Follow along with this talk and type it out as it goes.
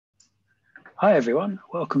Hi everyone,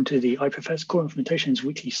 welcome to the IPFS Core Implementations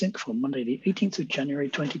Weekly Sync for Monday the 18th of January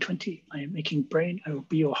 2020. I am Making Brain, I will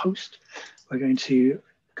be your host. We're going to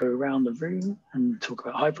go around the room and talk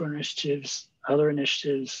about hyper initiatives, other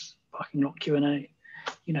initiatives, parking lot Q&A.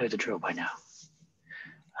 You know the drill by now.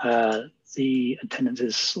 The attendance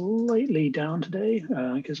is slightly down today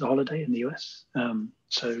because it's a holiday in the US.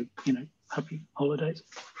 So, happy holidays.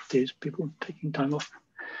 There's people taking time off.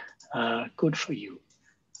 Good for you.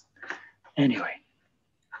 Anyway,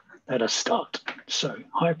 let us start. So,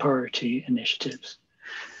 high priority initiatives.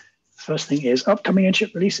 First thing is upcoming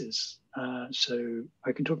in-ship releases. So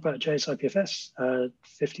I can talk about JS IPFS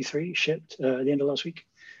 53 shipped at the end of last week,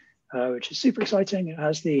 which is super exciting. It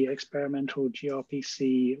has the experimental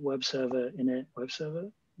gRPC web server in it,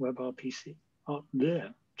 WebRPC,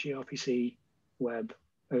 gRPC web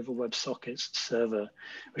over WebSockets server,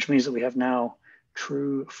 which means that we have now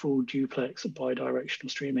true full duplex bidirectional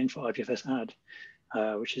streaming for IPFS ad,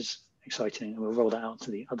 which is exciting. And we'll roll that out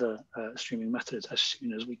to the other streaming methods as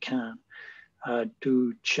soon as we can.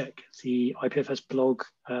 Do check the IPFS blog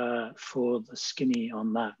for the skinny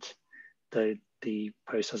on that. The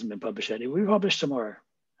post hasn't been published yet. It will be published tomorrow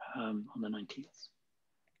on the 19th.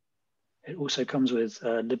 It also comes with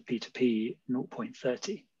libp2p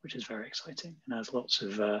 0.30, which is very exciting and has lots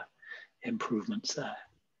of improvements there.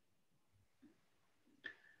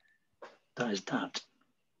 That is that.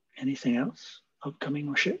 Anything else upcoming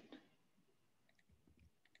or shipped?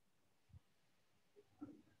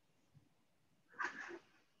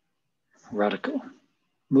 Radical.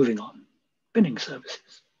 Moving on. Binning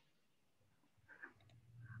services.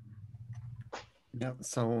 Yeah,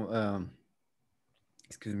 so,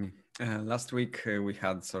 excuse me. Last week we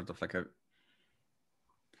had sort of like a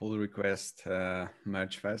pull request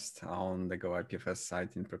merge fest on the Go IPFS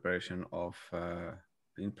site in preparation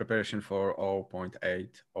for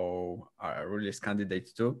 0.80 release candidate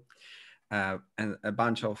 2. And a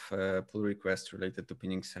bunch of pull requests related to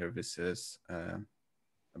pinning services, a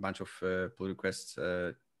bunch of pull requests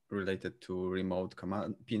related to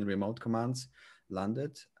pin remote commands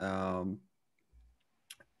landed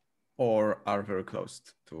or are very close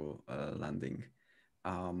to landing.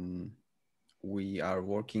 We are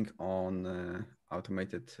working on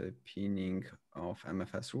automated pinning of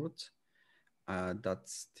MFS routes.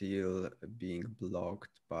 That's still being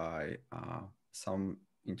blocked by some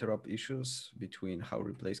interop issues between how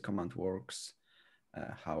replace command works,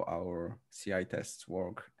 how our CI tests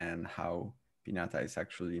work, and how Pinata is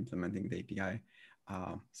actually implementing the API.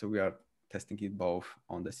 So we are testing it both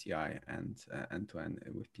on the CI and end-to-end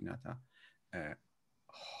with Pinata.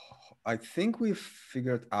 I think we've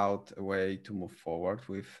figured out a way to move forward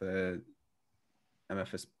with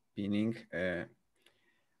MFS pinning.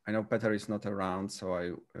 I know Peter is not around, so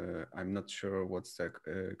I'm not sure what's the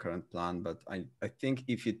current plan, but I think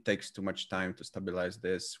if it takes too much time to stabilize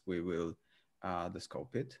this, we will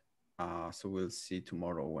descope it. So we'll see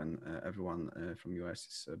tomorrow when everyone from US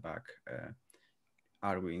is back.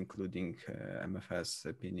 Are we including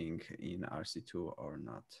MFS pinning in RC2 or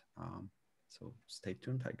not? So stay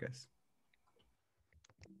tuned, I guess.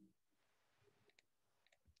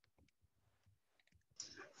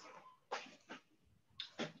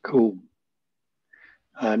 Cool.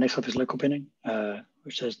 Next up is local pinning,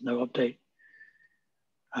 which says no update.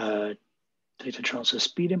 Data transfer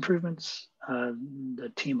speed improvements.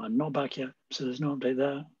 The team are not back yet, so there's no update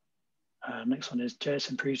there. Next one is JS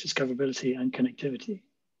improves discoverability and connectivity.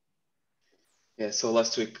 Yeah, so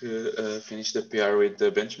last week finished the PR with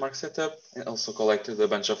the benchmark setup and also collected a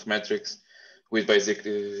bunch of metrics with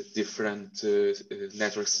basically different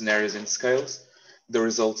network scenarios and scales. The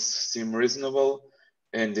results seem reasonable,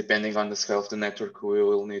 and depending on the scale of the network, we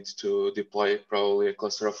will need to deploy probably a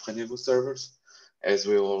cluster of Rendezvous servers, as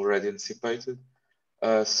we already anticipated.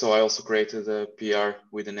 So I also created a PR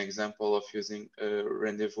with an example of using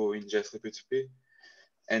Rendezvous in JSLib2p.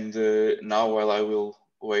 And now, while I will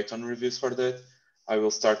wait on reviews for that, I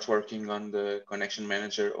will start working on the connection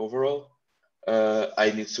manager overall.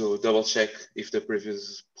 I need to double check if the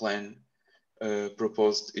previous plan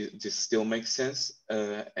proposed this still makes sense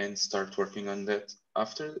and start working on that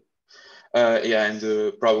after. Yeah, and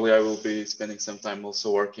probably I will be spending some time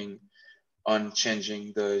also working on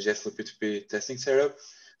changing the JSLib2p testing setup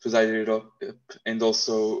to tidy it up, and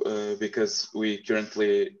also because we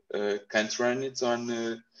currently can't run it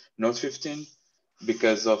on Node 15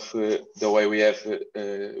 because of the way we have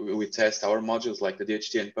we test our modules like the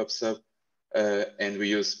DHT and PubSub, and we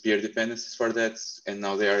use peer dependencies for that, and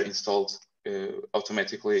now they are installed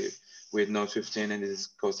automatically with Node 15, and it is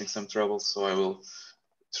causing some trouble. So I will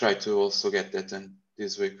try to also get that done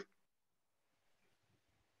this week.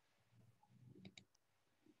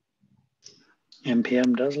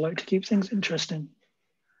 NPM does like to keep things interesting.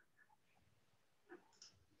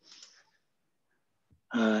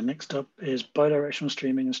 Next up is bidirectional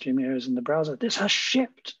streaming and streaming errors in the browser. This has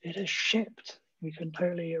shipped. It has shipped. We can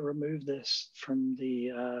totally remove this from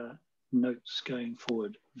the notes going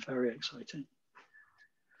forward. Very exciting.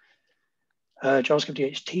 JavaScript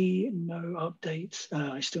DHT, no updates.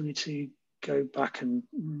 I still need to go back and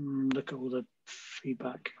look at all the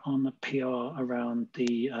feedback on the PR around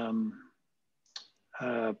the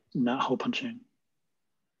nat hole punching.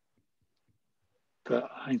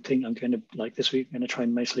 But I think I'm going to, like this week, I'm going to try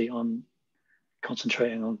mostly on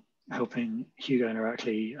concentrating on helping Hugo and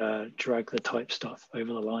Irakli drag the type stuff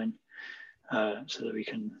over the line so that we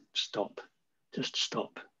can just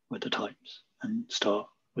stop with the types and start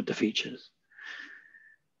with the features.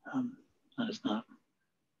 That is that.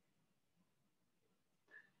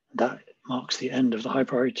 That marks the end of the high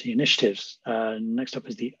priority initiatives. Next up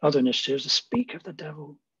is the other initiatives, the speak of the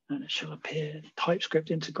devil, and it shall appear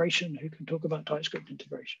TypeScript integration. Who can talk about TypeScript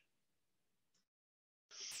integration?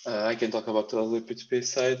 I can talk about the LPTP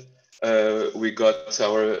side. We got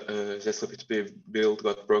our LPTP build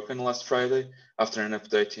got broken last Friday after an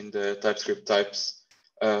update in the TypeScript types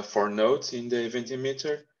for nodes in the event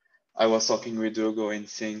emitter. I was talking with Hugo and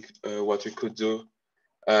seeing what we could do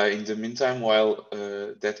in the meantime while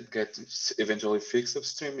that gets eventually fixed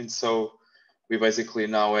upstream. And so we basically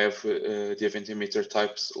now have the event emitter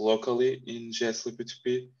types locally in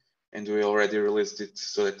JSLPTP, and we already released it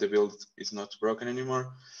so that the build is not broken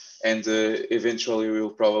anymore. And eventually we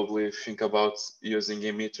will probably think about using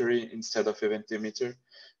emittery instead of event emitter,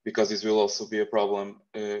 because this will also be a problem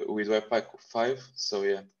with Webpack 5. So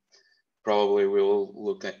yeah, probably we will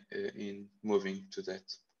look at in moving to that.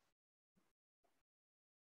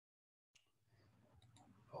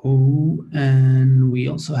 Oh, and we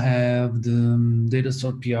also have the data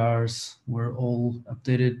store PRs were all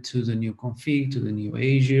updated to the new config, to the new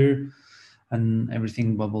Azure, and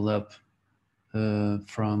everything bubbled up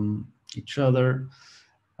from each other.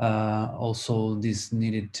 Also, this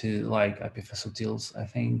needed to like IPFS utils, I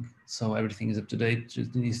think. So everything is up to date.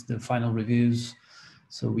 Just needs the final reviews,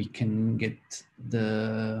 so we can get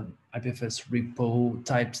the IPFS repo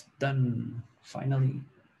types done finally.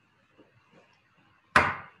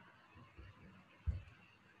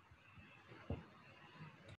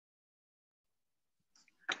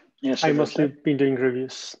 Yes, I mostly been doing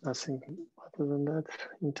reviews, nothing other than that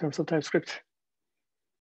in terms of TypeScript.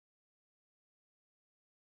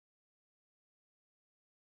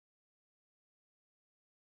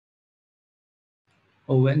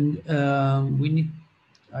 Oh, and we need,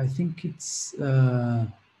 I think it's, I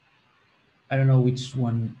don't know which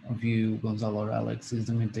one of you, Gonzalo or Alex, is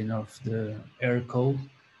the maintainer of the error code,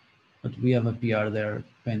 but we have a PR there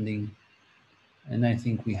pending. And I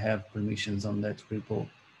think we have permissions on that repo,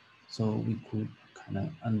 so we could kind of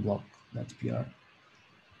unblock that PR.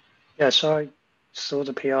 Yeah, so I saw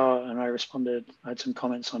the PR and I responded. I had some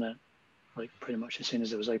comments on it, like pretty much as soon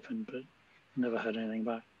as it was open, but never heard anything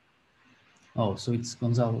back. Oh, so it's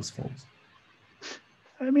Gonzalo's fault.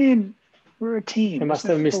 I mean, we're a team. I must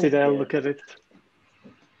have missed it. I'll look at it.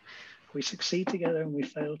 We succeed together and we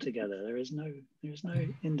fail together. There's no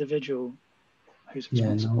individual who's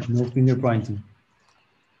Yeah, responsible. no finger pointing.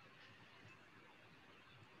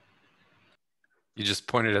 You just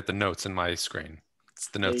pointed at the notes in my screen. It's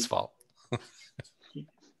the notes' fault.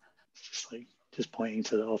 It's like just pointing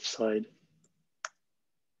to the offside.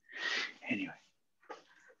 Anyway.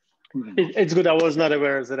 It's good. I was not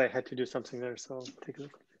aware that I had to do something there, so I'll take a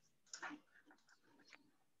look.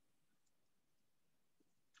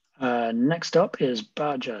 Next up is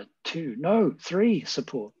Badger 3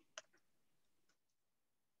 support.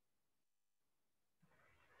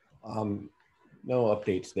 No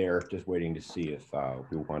updates there, just waiting to see if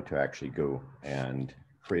we want to actually go and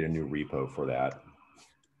create a new repo for that.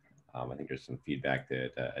 I think there's some feedback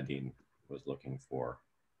that Adine was looking for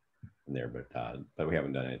in there, but we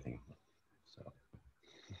haven't done anything. So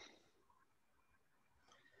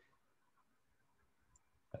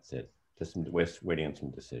that's it. Just waiting on some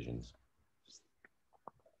decisions.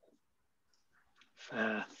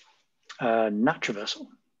 Fair. Naturversal.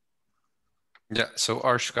 Yeah, so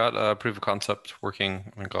Arsh got a proof of concept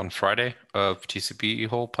working on Friday of TCP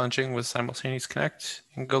hole punching with simultaneous connect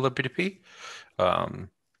in GoLibPTP.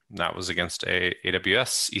 That was against a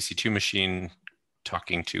AWS EC2 machine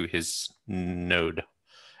talking to his node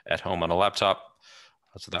at home on a laptop.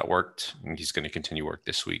 So that worked, and he's going to continue work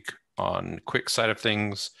this week on quick side of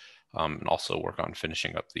things, and also work on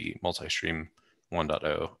finishing up the multi-stream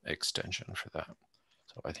 1.0 extension for that.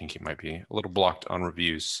 So I think he might be a little blocked on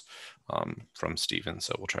reviews from Steven,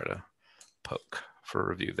 so we'll try to poke for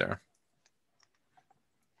review there.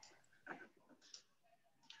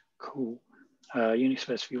 Cool.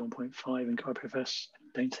 UnixFS v1.5 and IPFS.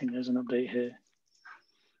 Don't think there's an update here.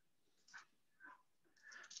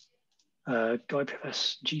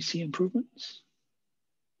 IPFS GC improvements.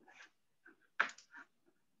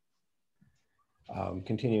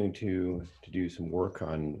 Continuing to do some work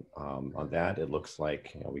on that. It looks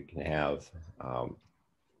like we can have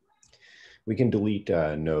we can delete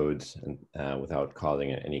nodes without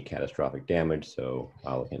causing any catastrophic damage. So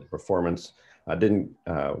looking at the performance, we don't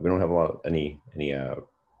have any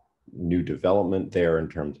new development there in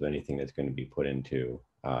terms of anything that's going to be put into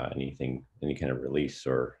any kind of release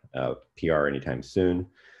or PR anytime soon.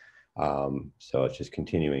 So it's just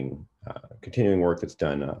continuing work that's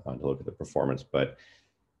done to look at the performance, but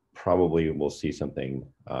probably we'll see something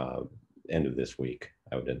end of this week,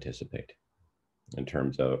 I would anticipate, in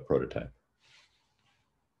terms of a prototype.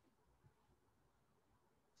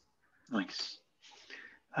 Nice.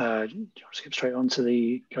 Do you want to skip straight on to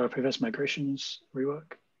the IPFS migrations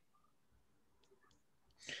rework?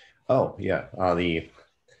 Oh yeah, the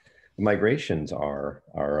migrations are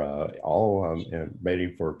all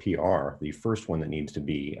ready for PR. The first one that needs to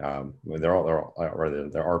be there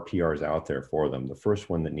are PRs out there for them. The first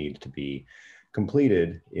one that needs to be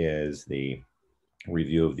completed is the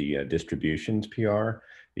review of the distributions PR,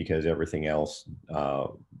 because everything else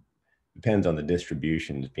depends on the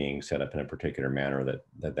distributions being set up in a particular manner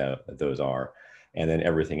that those are. And then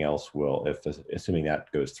everything else will, assuming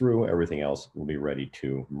that goes through, everything else will be ready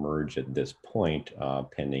to merge at this point,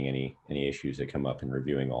 pending any issues that come up in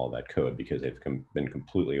reviewing all that code, because they've been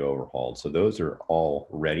completely overhauled. So those are all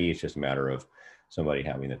ready. It's just a matter of somebody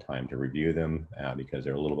having the time to review them because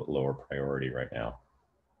they're a little bit lower priority right now.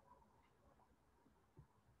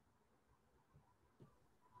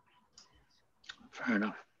 Fair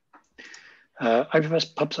enough.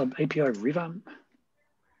 IPFS PubSub API revamp.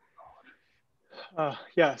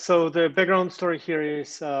 Yeah, so the background story here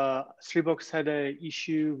is Streetbox had an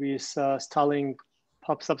issue with stalling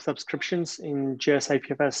PubSub subscriptions in JS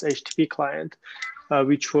IPFS HTTP client,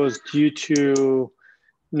 which was due to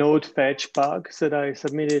node fetch bugs that I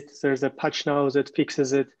submitted. There's a patch now that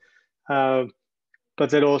fixes it, but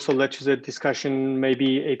that also led to the discussion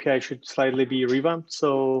maybe API should slightly be revamped.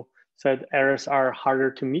 So said errors are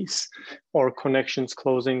harder to miss, or connections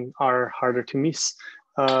closing are harder to miss.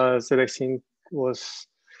 That I think was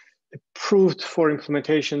approved for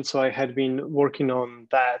implementation. So I had been working on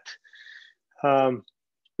that,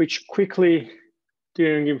 which quickly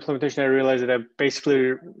during implementation, I realized that I'm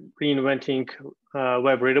basically reinventing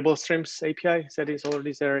web readable streams API that is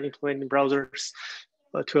already there implemented in browsers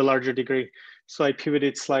to a larger degree. So I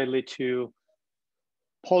pivoted slightly to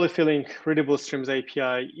polyfilling readable streams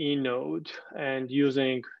API in Node and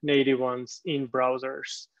using native ones in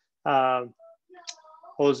browsers.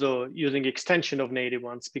 Also using extension of native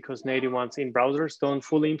ones, because native ones in browsers don't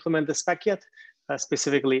fully implement the spec yet.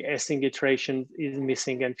 Specifically, async iteration is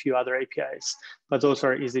missing and few other APIs, but those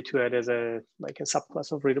are easy to add as a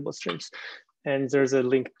subclass of readable streams. And there's a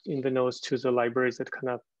link in the notes to the libraries that kind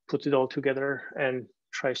of puts it all together and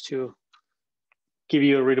tries to give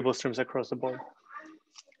you readable streams across the board.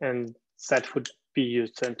 And that would be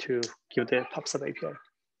used then to give the PubSub API,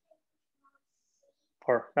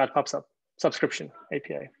 or not PubSub, subscription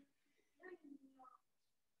API.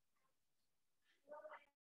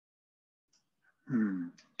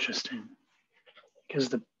 Interesting.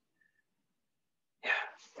 Because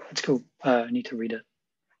it's cool. I need to read it.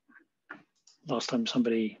 Last time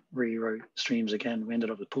somebody rewrote streams again, we ended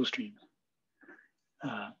up with pull streams,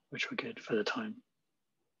 which were good for the time.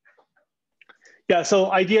 Yeah,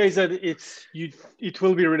 so idea is that it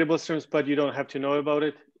will be readable streams, but you don't have to know about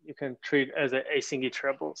it. You can treat it as async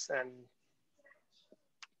iterables.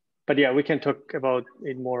 But yeah, we can talk about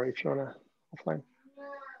it more if you wanna offline.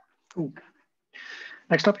 Cool.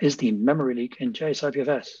 Next up is the memory leak in JS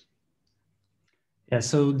IPFS. Yeah,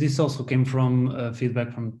 so this also came from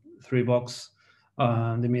feedback from Threebox.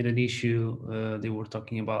 They made an issue. They were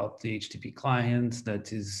talking about the HTTP client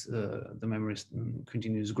that is the memory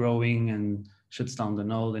continues growing and shuts down the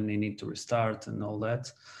node, and they need to restart and all that.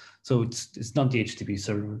 So it's not the HTTP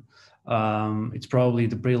server. It's probably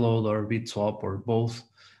the preload or bit swap or both.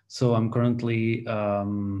 So I'm currently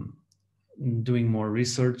doing more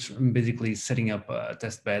research. I'm basically setting up a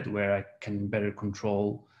test bed where I can better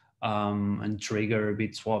control and trigger a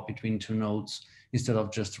bit swap between two nodes instead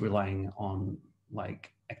of just relying on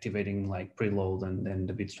like activating like preload and then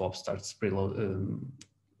the bit swap starts preload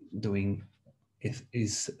doing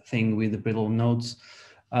his thing with the preload nodes.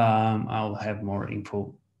 I'll have more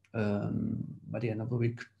info by the end of the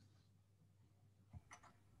week.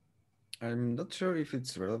 I'm not sure if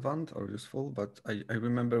it's relevant or useful, but I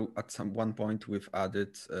remember at one point we've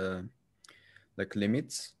added like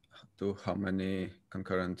limits to how many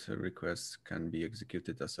concurrent requests can be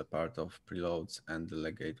executed as a part of preloads and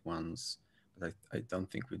delegate ones. But I don't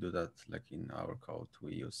think we do that like in our code.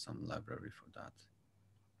 We use some library for that.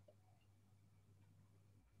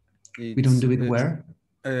 We don't do it where?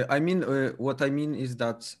 I mean, what I mean is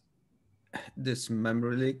that this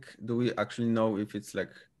memory leak, do we actually know if it's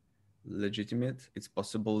like legitimate? It's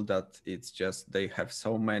possible that it's just they have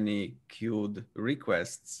so many queued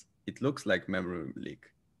requests, it looks like memory leak,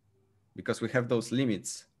 because we have those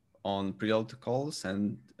limits on preload calls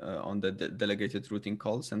and on the delegated routing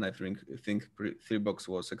calls, and I think Threebox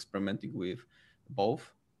was experimenting with both,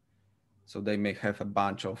 so they may have a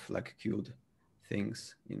bunch of like queued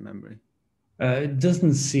things in memory. It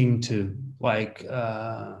doesn't seem to, like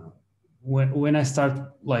when I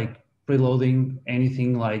start like preloading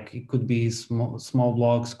anything, like it could be small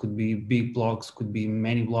blocks, could be big blocks, could be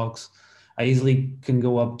many blocks. I easily can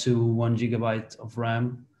go up to 1 GB of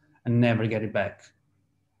RAM and never get it back.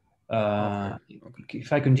 Okay.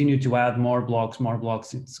 If I continue to add more blocks,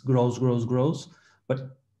 it grows,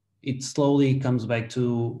 but it slowly comes back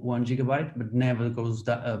to 1 GB, but never goes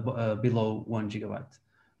below 1 GB.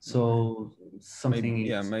 So something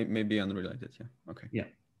maybe unrelated. Yeah. Okay. Yeah.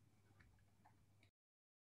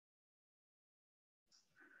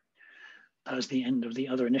 That was the end of the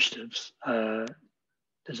other initiatives.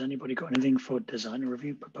 Does anybody got anything for designer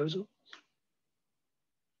review proposals?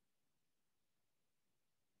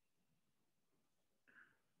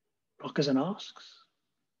 Blockers and asks?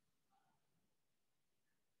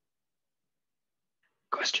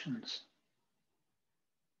 Questions?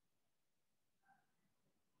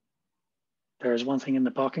 There is one thing in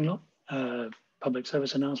the parking lot, public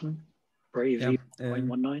service announcement, Brave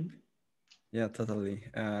 0.19. Yeah, totally.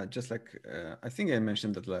 Just like, I think I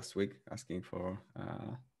mentioned that last week, asking for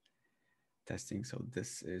testing. So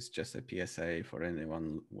this is just a PSA for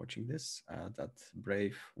anyone watching this, that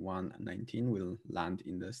Brave 1.19 will land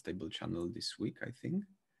in the stable channel this week, I think,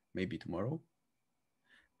 maybe tomorrow.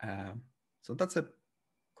 So that's a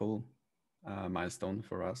cool milestone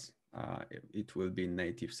for us. It will be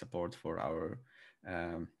native support for our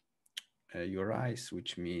URIs,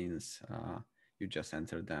 which means you just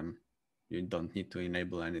enter them. You don't need to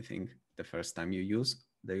enable anything. The first time you use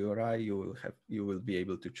the URI, you will be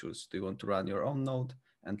able to choose. Do you want to run your own node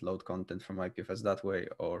and load content from IPFS that way,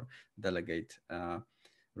 or delegate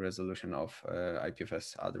resolution of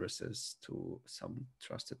IPFS addresses to some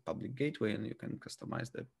trusted public gateway, and you can customize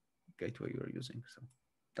the gateway you're using. So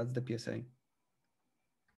that's the PSA.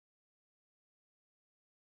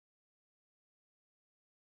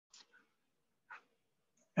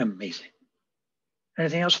 Amazing.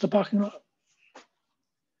 Anything else for the parking lot?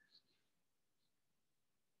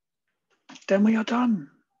 Then we are done.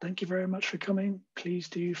 Thank you very much for coming. Please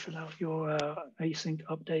do fill out your async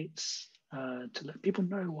updates to let people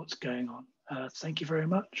know what's going on. Thank you very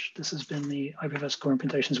much. This has been the IPFS Core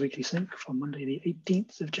Implementations Weekly Sync for Monday, the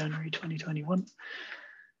 18th of January, 2021.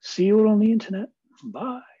 See you all on the internet.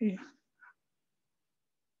 Bye.